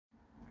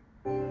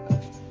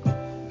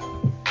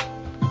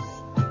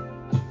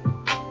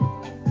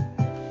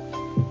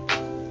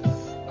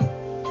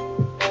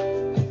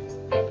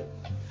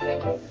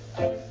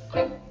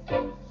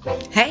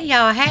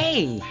y'all,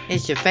 hey,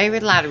 it's your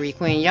favorite lottery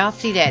queen. Y'all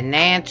see that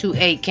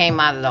 928 came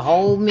out of the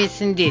whole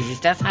missing digits.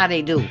 That's how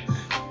they do.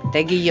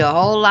 They give you a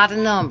whole lot of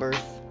numbers,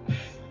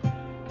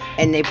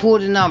 and they pull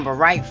the number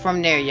right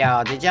from there,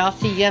 y'all. Did y'all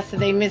see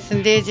yesterday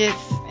missing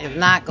digits? If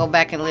not, go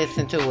back and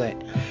listen to it.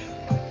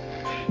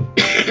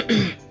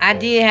 I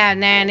did have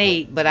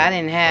 98, but I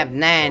didn't have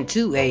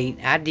 928.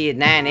 I did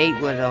 98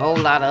 with a whole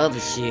lot of other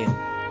shit.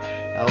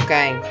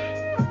 Okay?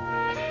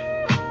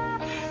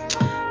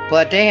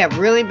 But they have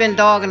really been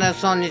dogging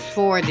us on this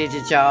 4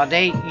 digit, y'all.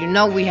 You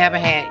know we haven't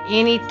had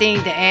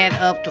anything to add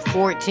up to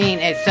 14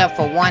 except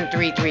for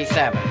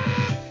 1337.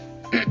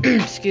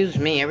 Excuse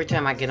me, every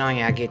time I get on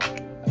here,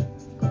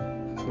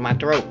 my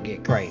throat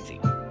get crazy.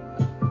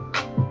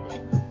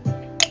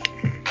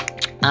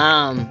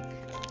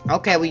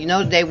 Okay, well, you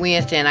know today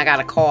Wednesday and I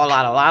gotta call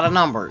out a lot of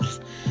numbers.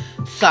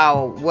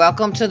 So,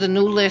 welcome to the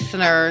new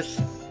listeners.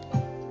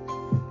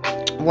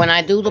 When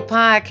I do the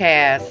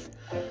podcast,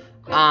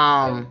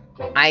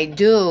 I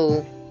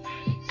do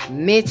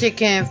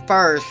Michigan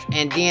first,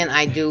 and then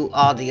I do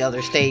all the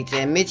other states.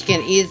 And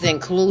Michigan is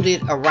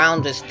included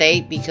around the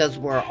state because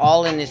we're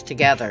all in this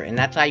together. And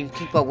that's how you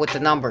keep up with the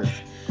numbers,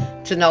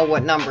 to know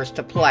what numbers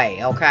to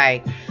play,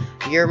 okay?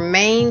 Your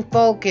main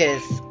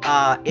focus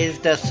is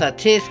the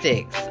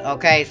statistics,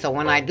 okay? So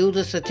when I do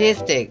the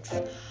statistics,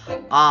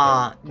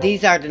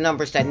 these are the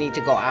numbers that need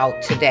to go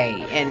out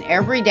today. And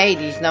every day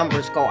these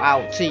numbers go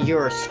out to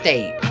your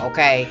state,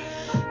 okay?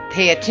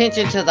 Pay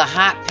attention to the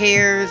hot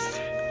pairs.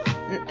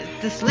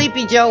 The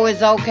Sleepy Joe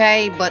is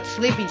okay, but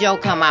Sleepy Joe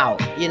come out.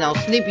 You know,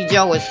 Sleepy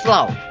Joe is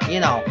slow. You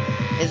know,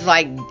 it's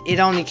like it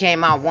only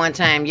came out one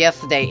time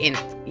yesterday. And,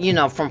 you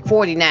know, from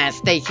 49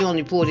 states, you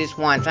only pull this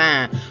one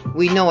time.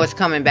 We know it's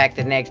coming back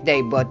the next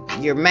day. But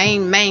your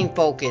main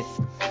focus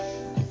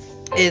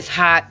is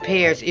hot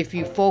pairs. If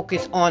you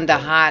focus on the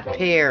hot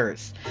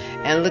pairs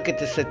and look at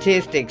the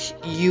statistics,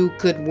 you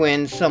could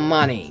win some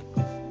money.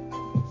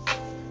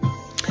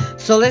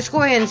 So let's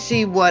go ahead and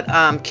see what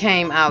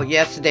came out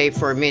yesterday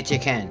for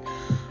Michigan.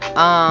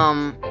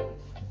 I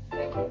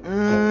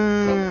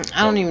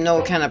don't even know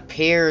what kind of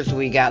pairs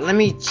we got. Let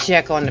me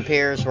check on the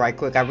pairs right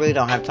quick. I really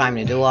don't have time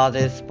to do all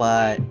this,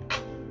 but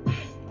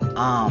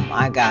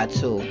I got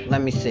to.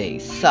 Let me see.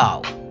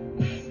 So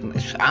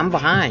I'm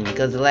behind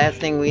because the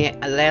last thing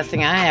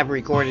I have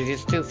recorded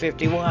is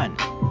 2:51,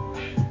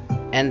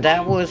 and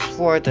that was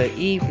for the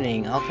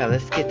evening. Okay,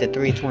 let's get to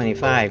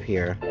 3:25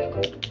 here.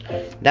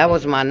 That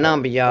was my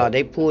number, y'all.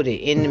 They pulled it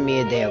in the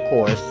midday, of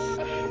course.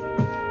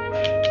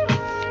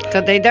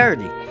 Because they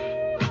dirty.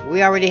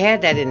 We already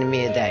had that in the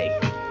midday.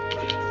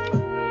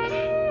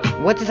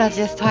 What did I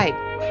just type?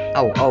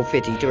 Oh,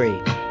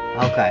 53.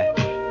 Okay.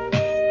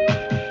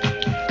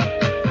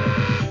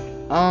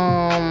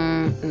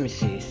 Let me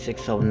see.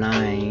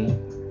 609.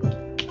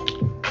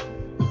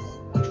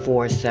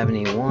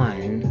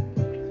 471.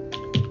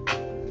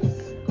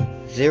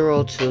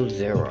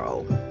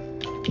 020.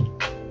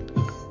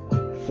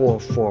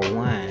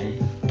 441,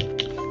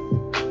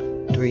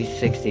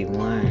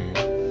 361,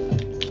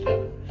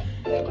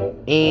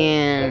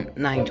 and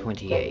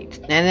 928.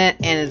 And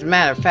as a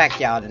matter of fact,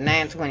 y'all, the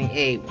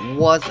 928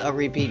 was a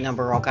repeat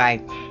number,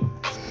 okay?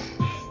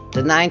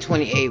 The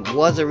 928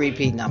 was a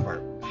repeat number.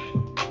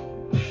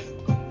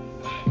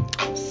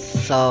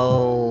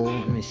 So,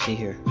 let me see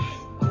here.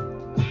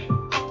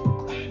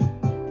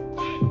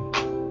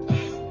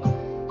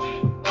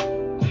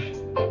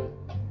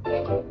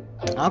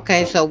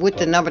 Okay, so with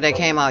the number that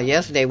came out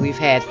yesterday, we've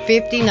had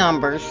 50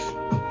 numbers,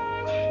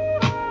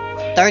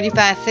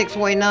 35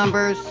 six-way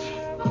numbers,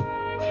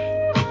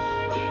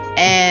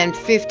 and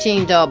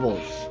 15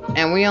 doubles.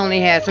 And we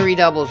only had 3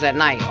 doubles at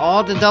night.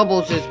 All the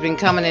doubles has been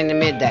coming in the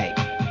midday.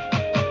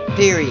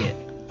 Period.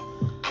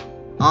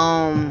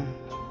 Let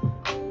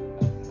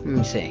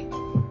me see.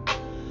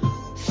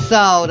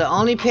 So, the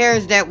only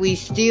pairs that we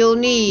still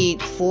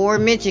need for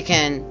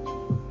Michigan,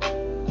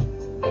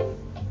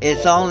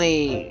 it's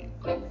only...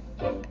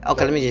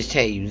 Okay, let me just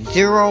tell you.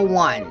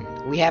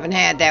 01. We haven't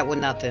had that with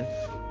nothing.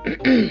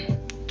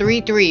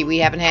 33. We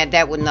haven't had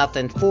that with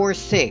nothing.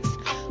 46.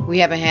 We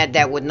haven't had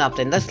that with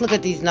nothing. Let's look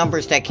at these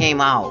numbers that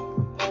came out.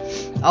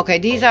 Okay,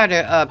 these are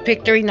the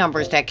pick 3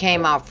 numbers that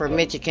came out for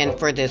Michigan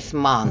for this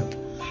month.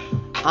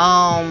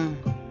 Let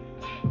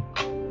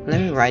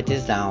me write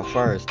this down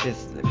first.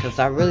 Because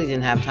I really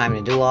didn't have time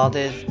to do all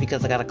this.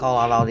 Because I got to call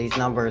out all these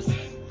numbers.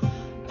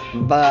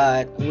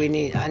 But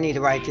I need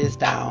to write this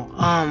down.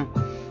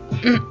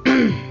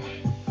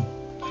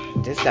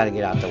 This got to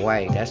get out the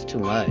way. That's too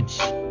much.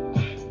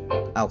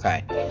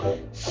 Okay.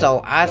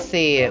 So I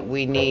said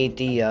we need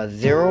the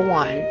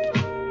 01,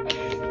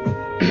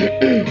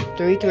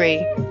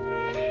 33,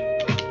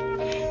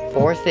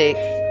 46,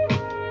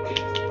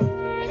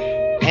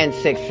 and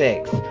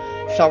 66.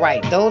 So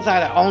right, those are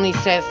the only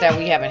sets that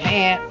we haven't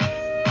had.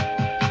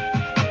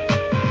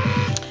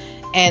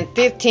 And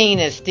 15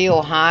 is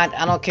still hot.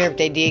 I don't care if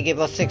they did give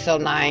us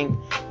 609.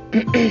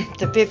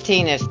 The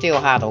 15 is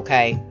still hot,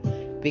 okay?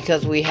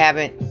 Because we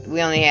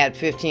only had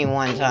 15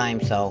 one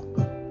time, so.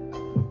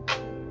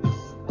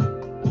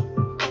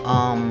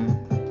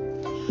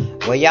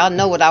 Well, y'all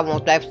know what I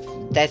want that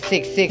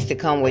 66 to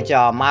come with,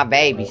 y'all. My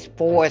babies,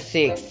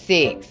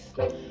 466.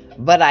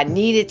 But I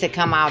need it to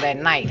come out at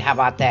night. How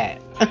about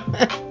that?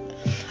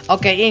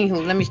 Okay,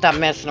 anywho, let me stop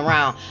messing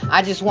around.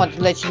 I just want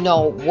to let you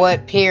know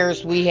what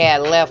pairs we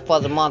had left for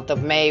the month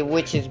of May,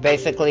 which is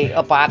basically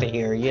up out of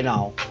here, you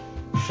know.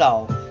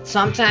 So,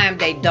 sometimes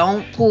they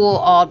don't pull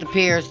all the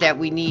pairs that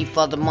we need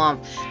for the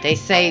month. They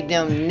save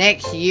them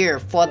next year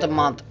for the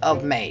month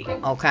of May,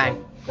 okay?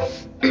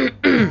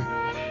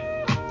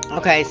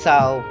 Okay,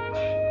 so,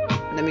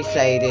 let me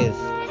say this.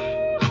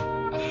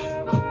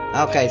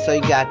 Okay, so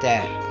you got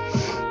that.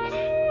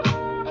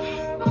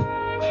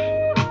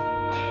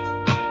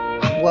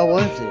 What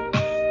was it?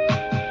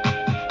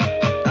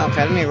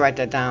 Okay, let me write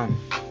that down.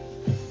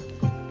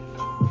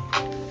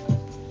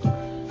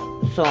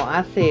 So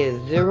I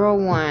said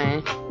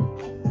 01.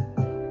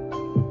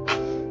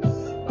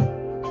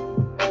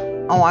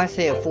 Oh, I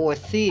said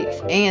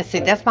 46 and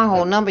 6. That's my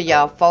whole number,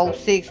 y'all.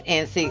 46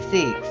 and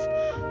 66.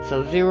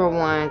 So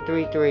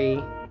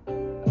 0133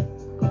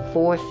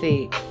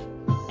 46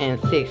 and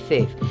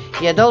 66.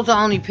 Yeah, those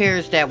are only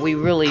pairs that we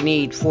really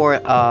need for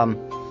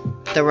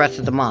the rest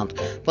of the month.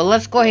 But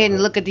let's go ahead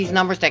and look at these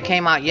numbers that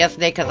came out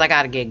yesterday, because I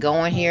got to get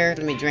going here.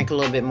 Let me drink a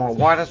little bit more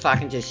water so I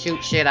can just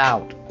shoot shit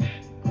out.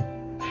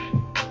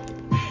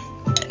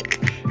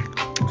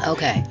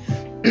 Okay.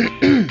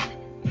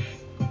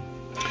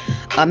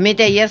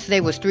 Midday yesterday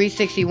was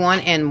 361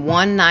 and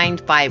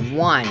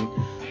 1951.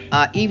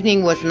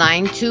 Evening was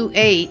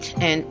 928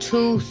 and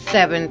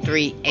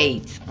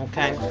 2738.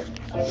 Okay.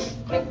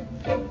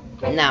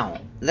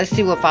 Now, let's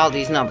see what follow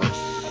these numbers.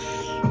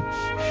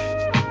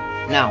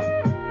 Now,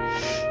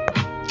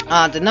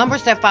 the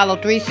numbers that follow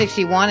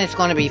 361 is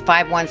going to be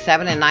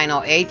 517 and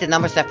 908. The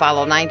numbers that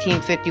follow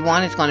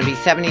 1951 is going to be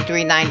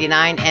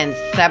 7399 and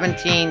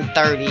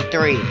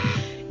 1733.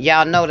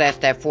 Y'all know that's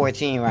that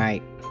 14,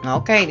 right?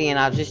 Okay, then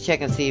I'll just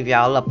check and see if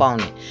y'all up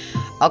on it.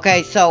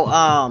 Okay, so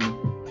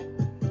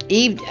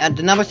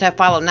the numbers that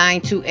follow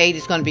 928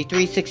 is going to be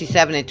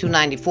 367 and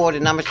 294. The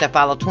numbers that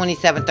follow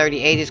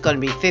 2738 is going to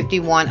be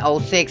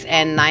 5106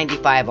 and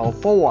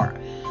 9504.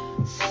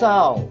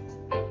 So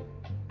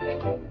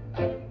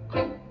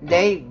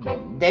they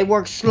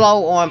work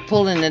slow on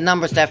pulling the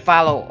numbers that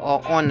follow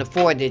on the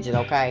 4-digit,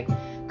 okay?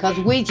 Because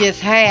we just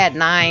had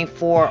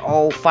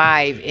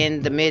 9405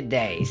 in the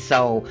midday.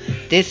 So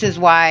this is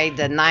why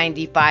the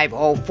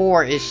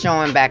 9504 is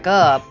showing back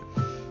up,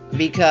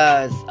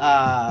 because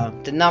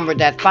the number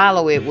that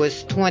follow it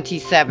was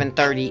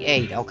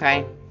 2738,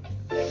 okay?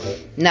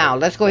 Now,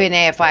 let's go ahead and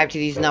add 5 to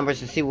these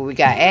numbers and see what we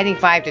got. Adding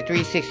 5 to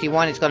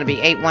 361 is going to be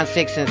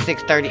 816 and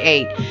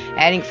 638.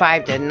 Adding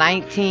 5 to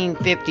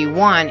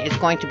 1951 is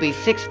going to be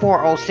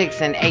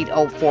 6406 and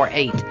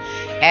 8048.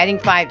 Adding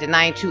 5 to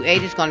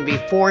 928 is going to be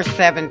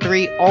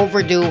 473.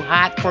 Overdue,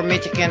 hot for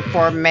Michigan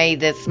for May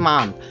this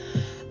month.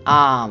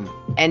 And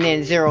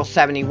then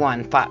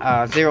 071.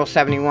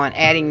 071.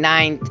 Adding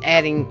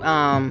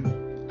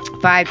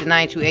 5 to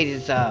 928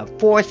 is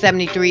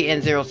 473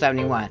 and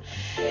 071.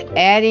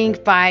 Adding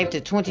 5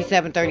 to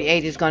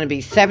 2738 is going to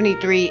be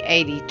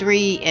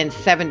 7383 and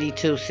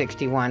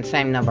 7261.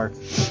 Same number.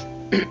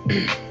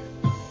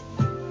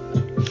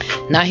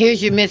 Now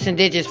here's your missing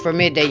digits for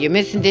midday. Your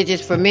missing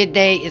digits for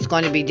midday is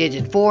going to be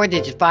digit 4,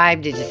 digit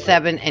 5, digit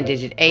 7, and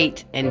digit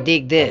 8. And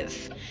dig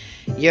this.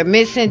 Your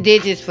missing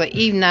digits for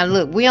evening. Now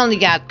look, we only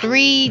got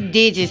 3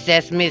 digits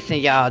that's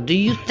missing, y'all. Do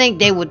you think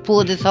they would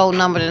pull this whole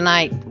number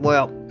tonight?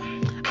 Well,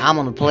 I'm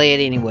going to play it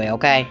anyway,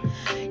 okay?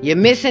 Your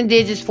missing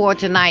digits for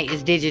tonight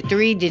is digit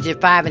 3,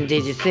 digit 5, and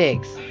digit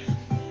 6.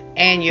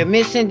 And your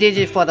missing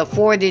digit for the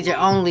 4-digit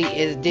only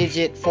is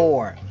digit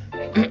 4.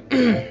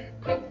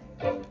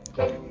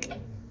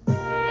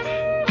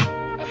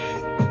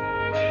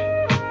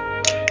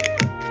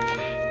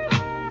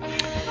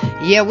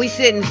 Yeah, we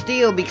sitting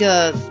still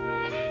because,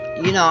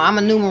 you know, I'm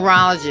a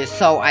numerologist,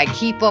 so I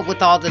keep up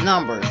with all the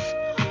numbers.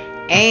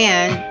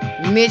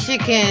 And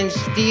Michigan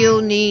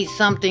still needs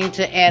something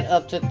to add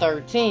up to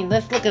 13.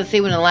 Let's look and see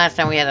when the last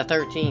time we had a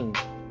 13.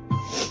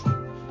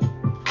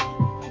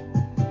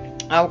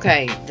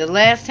 Okay, the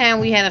last time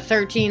we had a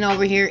 13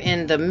 over here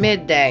in the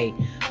midday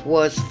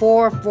was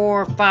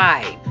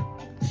 445.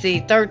 See,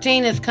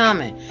 13 is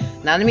coming.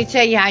 Now, let me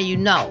tell you how you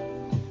know.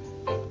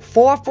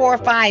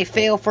 445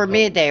 fell for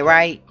midday,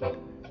 right?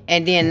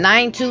 And then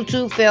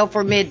 922 fell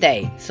for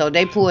midday. So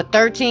they pulled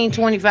 13,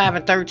 25,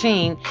 and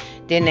 13.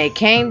 Then they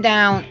came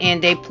down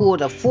and they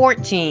pulled a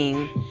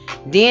 14.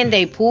 Then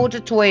they pulled a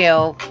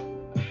 12,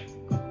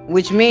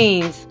 which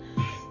means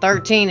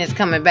 13 is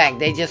coming back.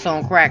 They just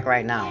on crack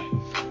right now.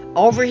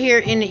 Over here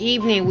in the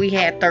evening, we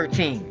had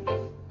 13.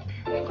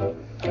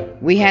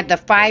 We had the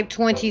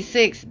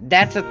 526.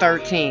 That's a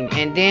 13.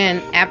 And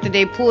then after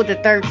they pulled the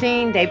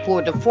 13, they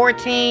pulled the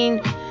 14.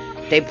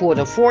 They pulled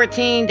a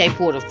 14, they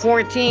pulled a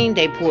 14,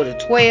 they pulled a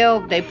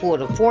 12, they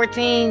pulled a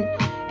 14,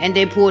 and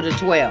they pulled a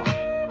 12.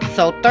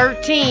 So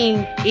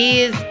 13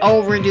 is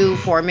overdue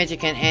for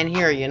Michigan, and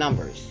here are your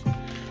numbers.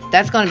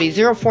 That's going to be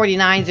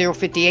 049,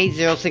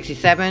 058,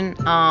 067.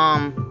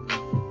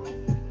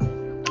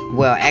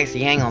 Well,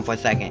 actually, hang on for a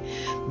second,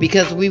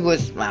 because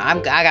I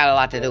got a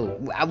lot to do.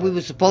 We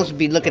were supposed to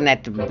be looking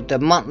at the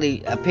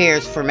monthly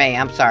pairs for May.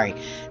 I'm sorry.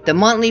 The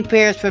monthly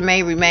pairs for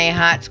May remain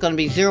hot. It's going to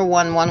be 0,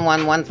 1, 1,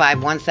 1, 1,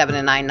 5, 1, 7,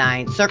 and 9,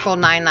 9. Circle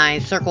 9, 9,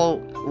 circle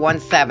 1,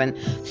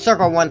 7,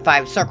 circle 1,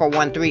 5, circle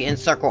 1, 3, and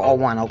circle 0,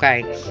 1,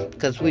 okay?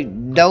 Because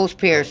those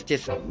pairs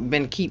just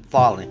keep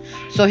falling.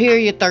 So here are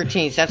your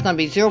 13s. That's going to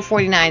be 0,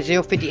 49,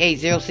 0, 58,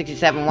 0,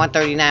 67,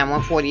 139,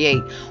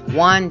 148,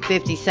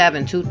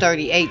 157,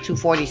 238,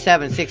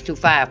 247,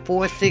 625,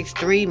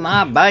 463,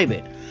 my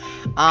baby.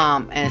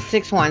 And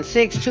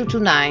 616,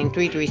 229,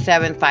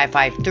 337,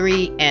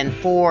 553, and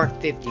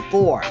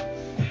 454.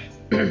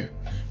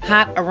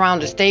 Hot around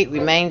the state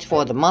remains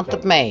for the month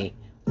of May,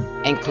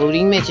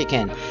 including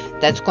Michigan.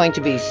 That's going to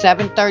be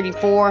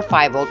 734,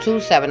 502,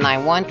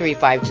 791,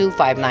 352,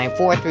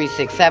 594,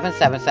 367,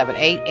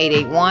 778,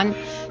 881,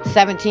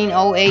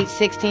 1708,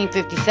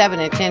 1657,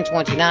 and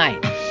 1029.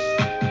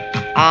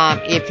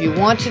 If you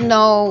want to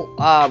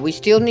know, we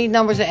still need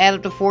numbers to add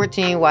up to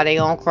 14 while they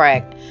on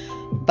crack.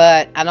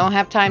 But I don't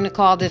have time to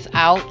call this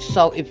out.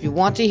 So if you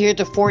want to hear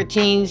the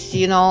 14s,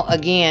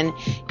 again,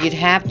 you'd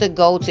have to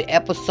go to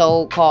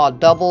episode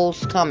called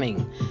Doubles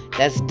Coming.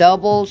 That's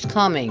Doubles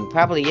Coming.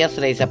 Probably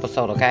yesterday's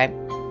episode, okay?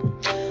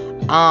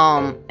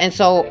 And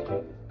so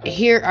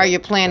here are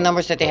your planned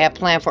numbers that they have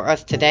planned for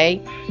us today,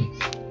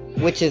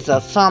 which is a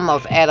sum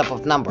of add up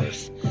of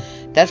numbers.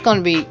 That's going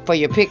to be, for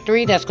your pick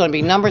 3, that's going to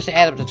be numbers to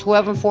add up to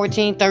 12 and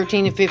 14,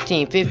 13 and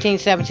 15, 15,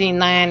 17,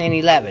 9 and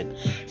 11,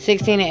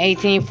 16 and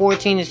 18,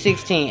 14 and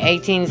 16,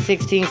 18 and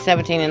 16,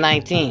 17 and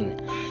 19.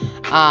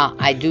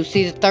 I do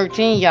see the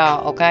 13,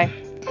 y'all, okay?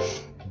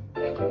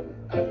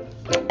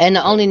 And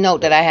the only note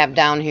that I have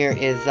down here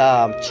is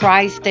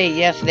Tri-State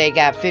yesterday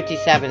got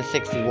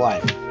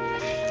 57-61.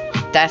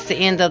 That's the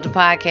end of the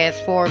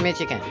podcast for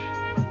Michigan.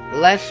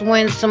 Let's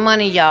win some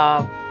money,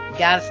 y'all.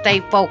 Gotta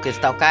stay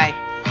focused, okay?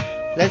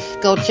 Let's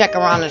go check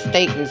around the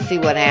state and see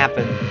what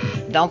happened.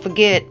 Don't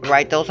forget,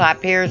 write those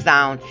hot pairs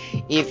down.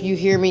 If you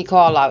hear me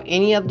call out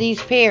any of these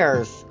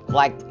pairs,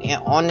 like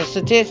on the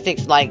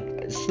statistics, like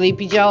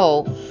Sleepy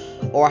Joe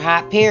or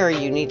hot pair,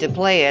 you need to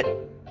play it.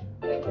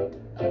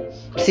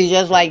 See,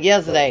 just like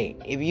yesterday,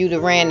 if you'd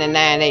have ran the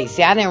 9-8.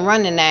 See, I didn't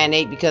run the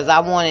 9-8 because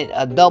I wanted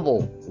a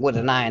double with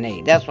a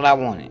 9-8. That's what I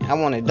wanted. I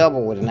wanted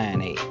double with a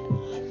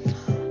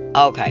 9-8.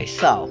 Okay,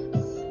 so...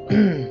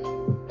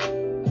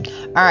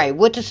 Alright,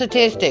 with the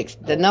statistics,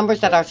 the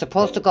numbers that are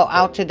supposed to go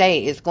out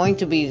today is going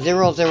to be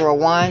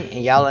 001,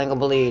 and y'all ain't gonna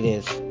believe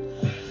this.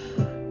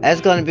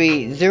 That's going to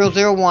be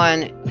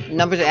 001.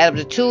 Numbers that add up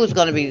to 2 is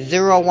going to be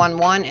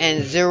 011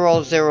 and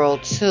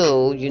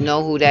 002. You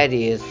know who that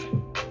is.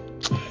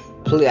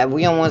 Please,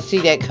 we don't want to see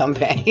that come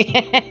back.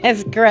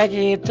 It's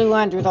crazy at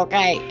 200,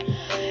 okay?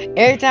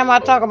 Every time I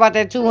talk about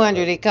that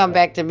 200, it come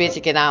back to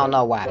Michigan. I don't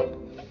know why.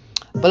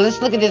 But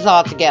let's look at this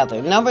all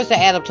together. Numbers that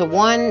add up to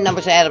 1,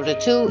 numbers that add up to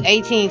 2,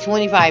 18,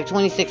 25,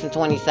 26, and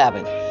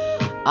 27.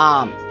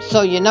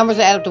 So your numbers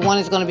that add up to 1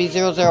 is going to be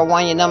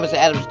 001. Your numbers that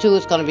add up to 2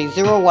 is going to be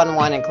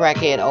 011 and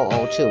crackhead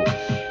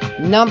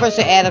 002. Numbers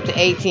that add up to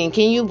 18.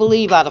 Can you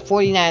believe out of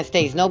 49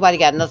 states, nobody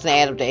got nothing to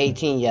add up to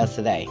 18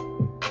 yesterday?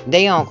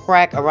 They on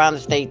crack around the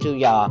state too,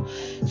 y'all.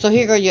 So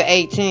here go your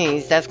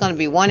 18s. That's going to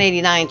be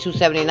 189,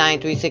 279,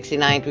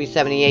 369,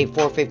 378,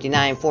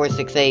 459,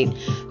 468,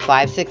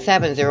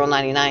 567,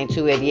 099,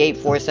 288,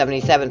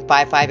 477,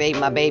 558,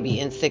 my baby,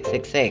 and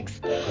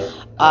 666.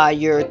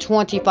 Your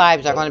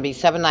 25s are going to be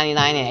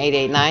 799 and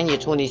 889. Your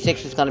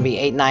 26 is going to be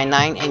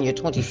 899, and your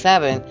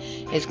 27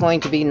 is going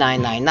to be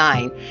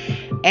 999.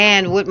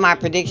 And with my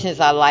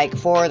predictions I like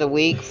for the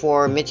week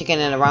for Michigan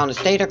and around the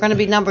state are going to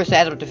be numbers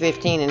that add up to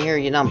 15, and here are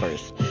your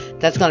numbers.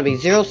 That's going to be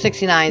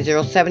 069,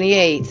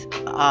 078,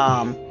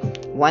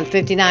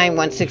 159,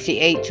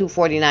 168,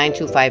 249,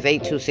 258,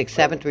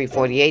 267,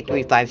 348,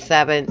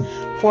 357,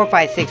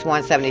 456,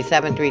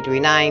 177,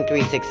 339,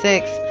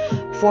 366,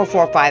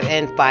 445,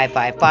 and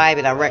 555.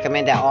 And I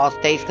recommend that all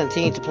states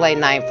continue to play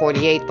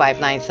 948,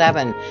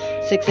 597,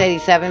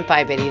 687,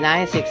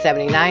 589,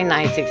 679,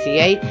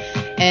 968,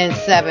 and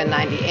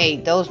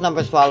 798. Those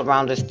numbers fall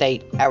around the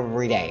state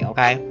every day,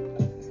 okay?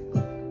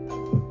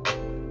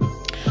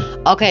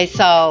 Okay,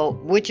 so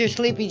with your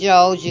Sleepy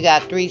Joes, you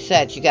got 3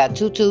 sets. You got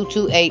 22,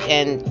 28,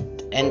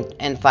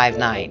 and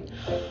 59.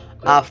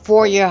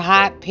 For your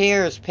hot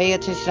pairs, pay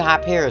attention to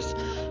hot pairs.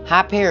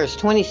 Hot pairs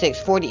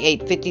 26,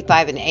 48,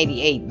 55, and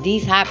 88.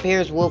 These hot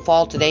pairs will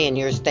fall today in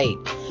your state.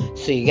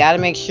 So you got to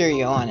make sure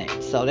you're on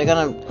it. So they're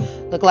going to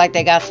look like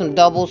they got some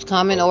doubles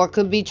coming, or it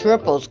could be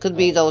triples. Could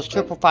be those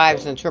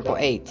 555s and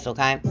 888s,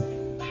 okay?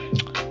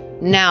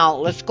 Now,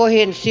 let's go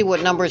ahead and see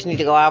what numbers need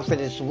to go out for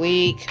this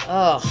week.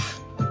 Ugh.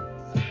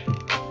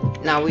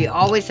 Now, we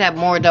always have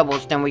more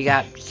doubles than we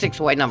got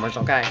 6-way numbers,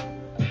 okay?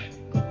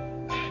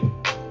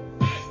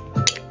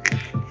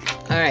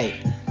 Alright.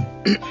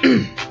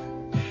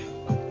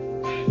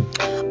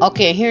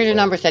 Okay, here are the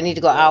numbers that need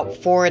to go out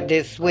for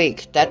this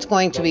week. That's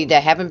going to be,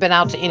 that haven't been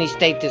out to any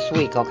state this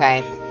week,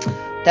 okay?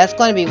 That's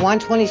going to be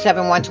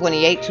 127,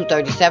 128,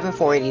 237,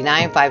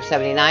 489,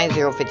 579,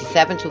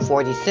 057,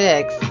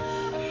 246,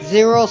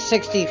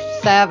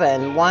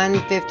 067,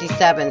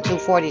 157,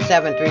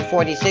 247,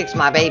 346,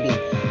 my baby.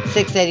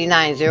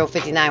 689,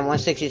 059,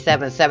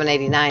 167,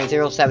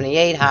 789,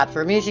 078,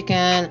 Hartford,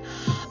 Michigan.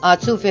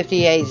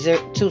 258,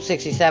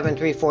 267,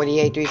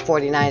 348,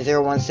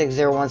 349,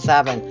 016,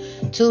 017,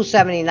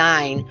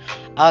 279,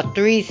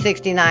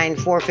 369,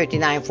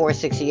 459,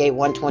 468,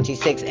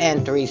 126,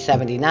 and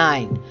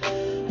 379.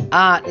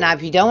 Now,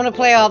 if you don't want to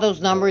play all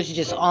those numbers, you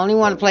just only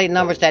want to play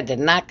numbers that did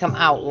not come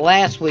out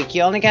last week,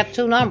 you only got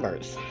 2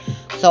 numbers.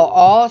 So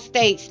all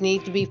states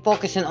need to be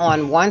focusing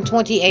on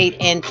 128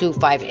 and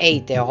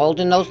 258. They're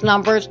holding those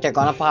numbers. They're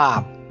going to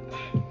pop.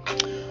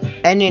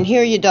 And then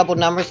here are your double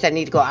numbers that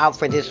need to go out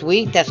for this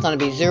week. That's going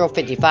to be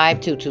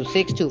 055,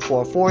 226,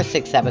 244,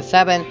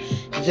 677,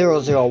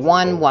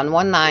 001,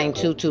 119,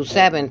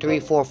 227,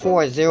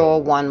 344,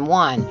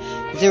 011,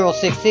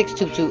 066,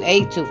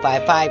 228,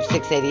 255,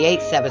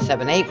 688,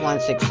 778,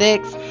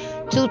 166,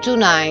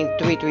 229,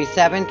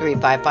 337,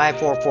 355,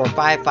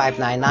 445,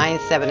 599,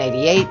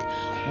 788,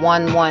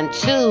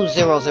 112,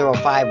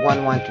 005,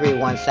 113,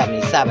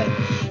 177,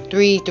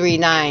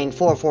 339,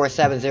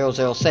 447,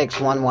 006,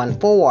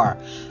 114,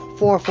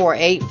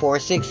 448,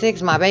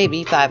 466, my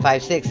baby,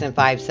 556 and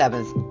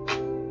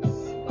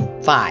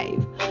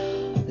 575.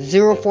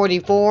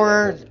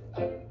 044,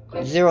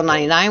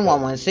 099,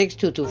 116,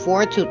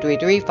 224,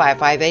 233,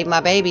 558,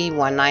 my baby,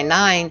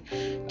 199,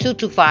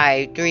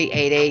 225,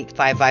 388,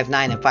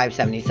 559, and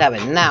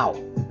 577. Now,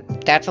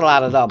 that's a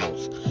lot of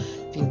doubles.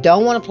 If you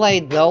don't want to play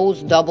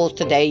those doubles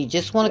today, you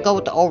just want to go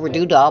with the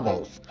overdue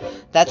doubles.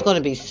 That's going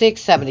to be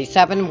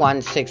 677,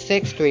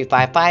 166,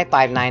 355,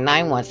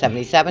 599,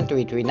 177,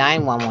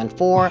 339,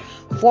 114,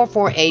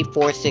 448,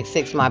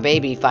 466, my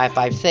baby,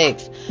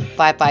 556,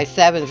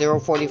 557,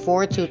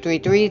 044,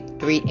 233,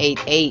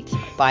 388,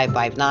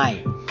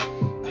 559.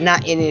 Now,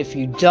 and if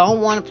you don't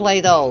want to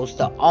play those,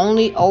 the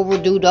only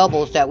overdue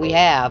doubles that we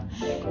have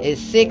is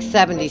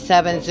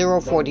 677,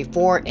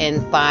 044,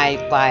 and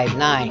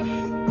 559.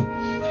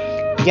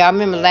 Y'all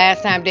remember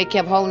last time they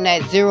kept holding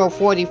that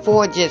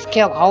 044, just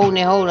kept holding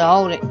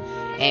it,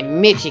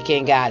 and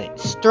Michigan got it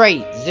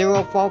straight,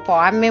 044.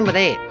 I remember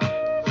that,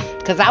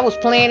 because I was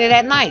playing it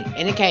at night,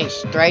 and it came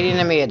straight in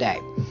the midday.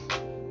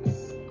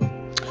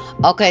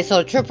 Okay, so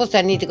the triples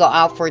that need to go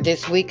out for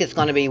this week is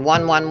going to be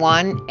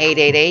 111,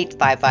 888,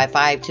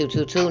 555,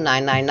 222,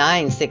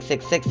 999,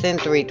 666, and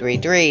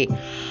 333.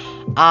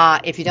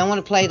 If you don't want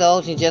to play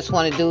those, you just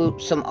want to do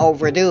some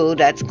overdue,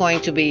 that's going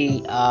to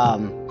be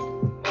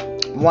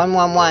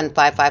 111,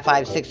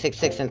 555,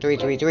 666, and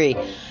 333.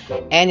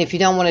 And if you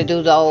don't want to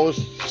do those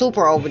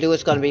super overdue,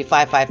 it's going to be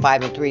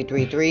 555 and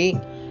 333.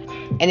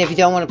 And if you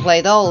don't want to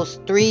play those,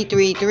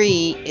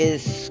 333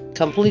 is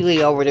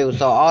completely overdue.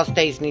 So all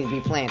states need to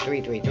be playing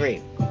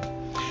 333.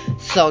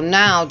 So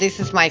now, this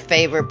is my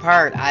favorite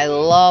part. I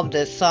love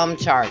the sum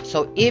chart.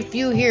 So if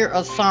you hear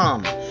a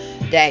sum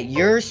that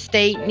your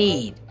state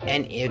need,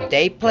 and if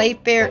they play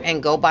fair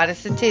and go by the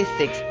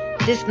statistics,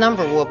 this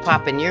number will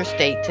pop in your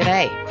state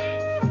today.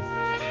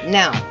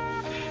 Now,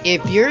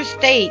 if your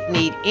state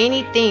need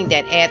anything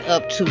that add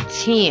up to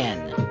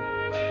 10,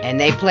 and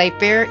they play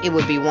fair, it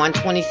would be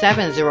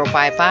 127,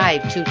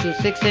 055,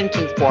 226, and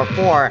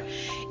 244.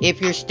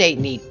 If your state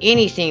need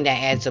anything that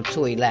adds up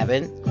to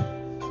 11,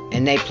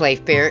 and they play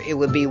fair, it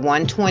would be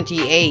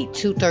 128,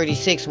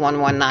 236,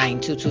 119,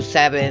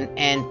 227,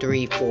 and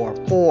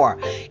 344.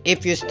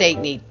 If your state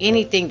need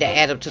anything that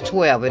add up to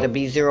 12, it'll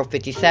be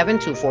 057,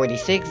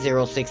 246,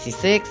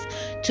 066,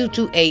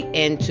 228,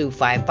 and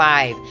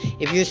 255.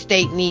 If your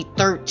state need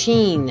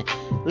 13,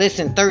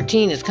 listen,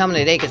 13 is coming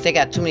today because they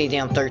got too many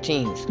damn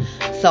 13s.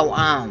 So,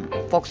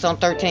 focus on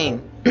 13.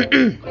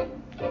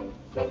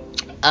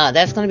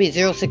 That's going to be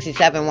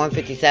 067,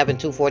 157,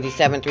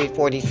 247,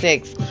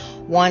 346,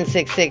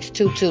 166,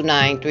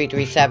 229,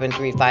 337,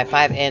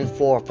 355, and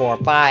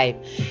 445.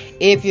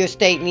 If your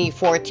state need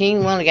 14,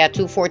 we only got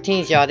 2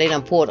 14s, y'all. They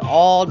done pulled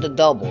all the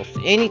doubles.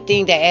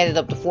 Anything that added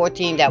up to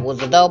 14 that was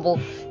a double,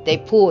 they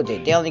pulled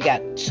it. They only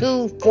got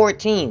 2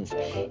 14s.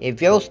 If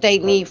your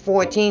state need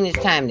 14, it's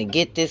time to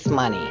get this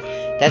money.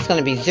 That's going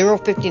to be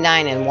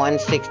 059 and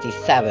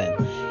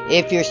 167.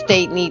 If your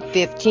state need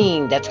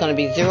 15, that's going to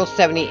be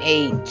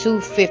 078,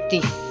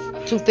 250,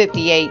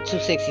 258,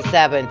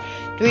 267,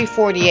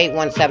 348,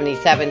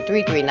 177,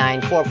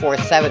 339,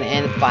 447,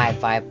 and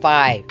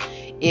 555.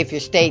 If your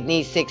state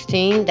needs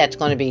 16, that's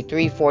going to be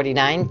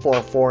 349,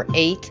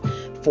 448,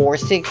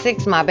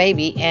 466, my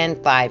baby,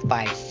 and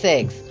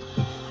 556.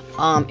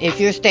 If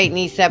your state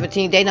needs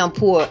 17, they done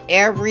pull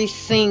every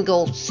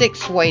single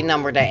 6-way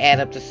number that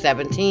add up to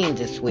 17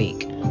 this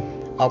week.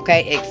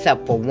 Okay,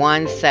 except for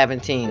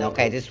 117.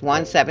 Okay, this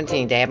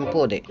 117, they haven't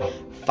pulled it.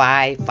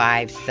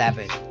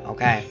 557.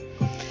 Okay.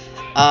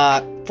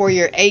 For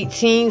your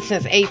 18,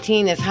 since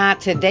 18 is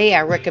hot today,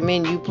 I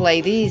recommend you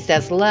play these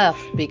that's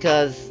left,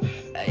 because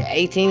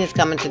 18 is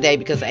coming today,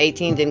 because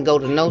 18 didn't go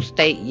to no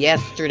state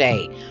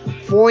yesterday.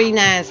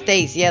 49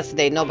 states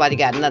yesterday, nobody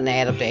got nothing to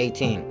add up to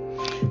 18.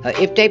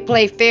 If they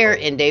play fair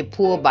and they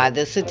pull by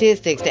the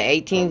statistics, the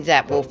 18s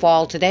that will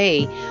fall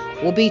today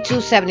will be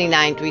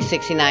 279,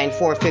 369,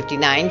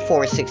 459,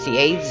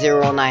 468,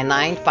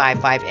 099,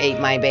 558,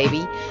 my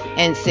baby,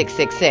 and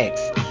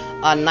 666.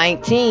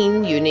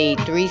 19, you need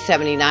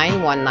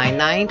 379,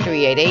 199,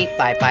 388,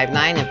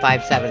 559, and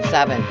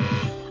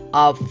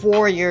 577.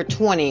 4, you're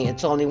 20.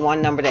 It's only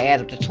one number to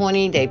add up to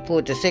 20. They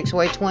put the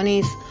 6-way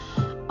 20s.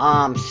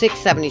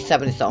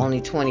 677 is the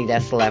only 20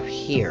 that's left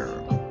here.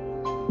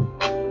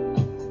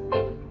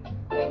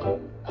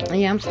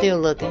 Yeah, I'm still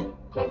looking.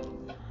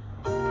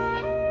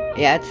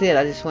 Yeah, that's it.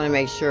 I just want to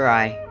make sure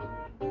I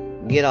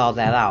get all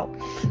that out.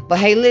 But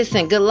hey,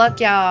 listen, good luck,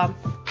 y'all.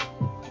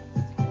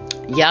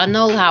 Y'all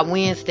know how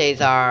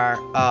Wednesdays are,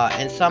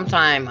 and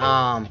sometime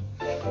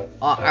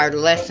our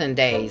lesson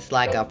days,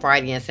 like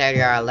Friday and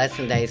Saturday are our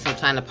lesson days.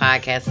 Sometimes the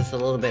podcast is a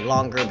little bit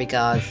longer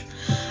because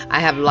I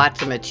have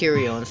lots of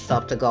material and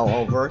stuff to go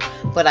over.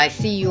 But I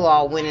see you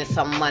all winning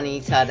some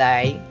money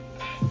today.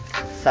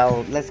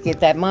 So let's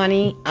get that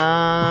money.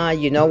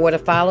 You know where to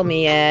follow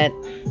me at.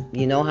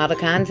 You know how to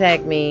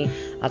contact me.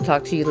 I'll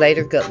talk to you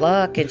later. Good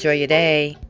luck. Enjoy your day.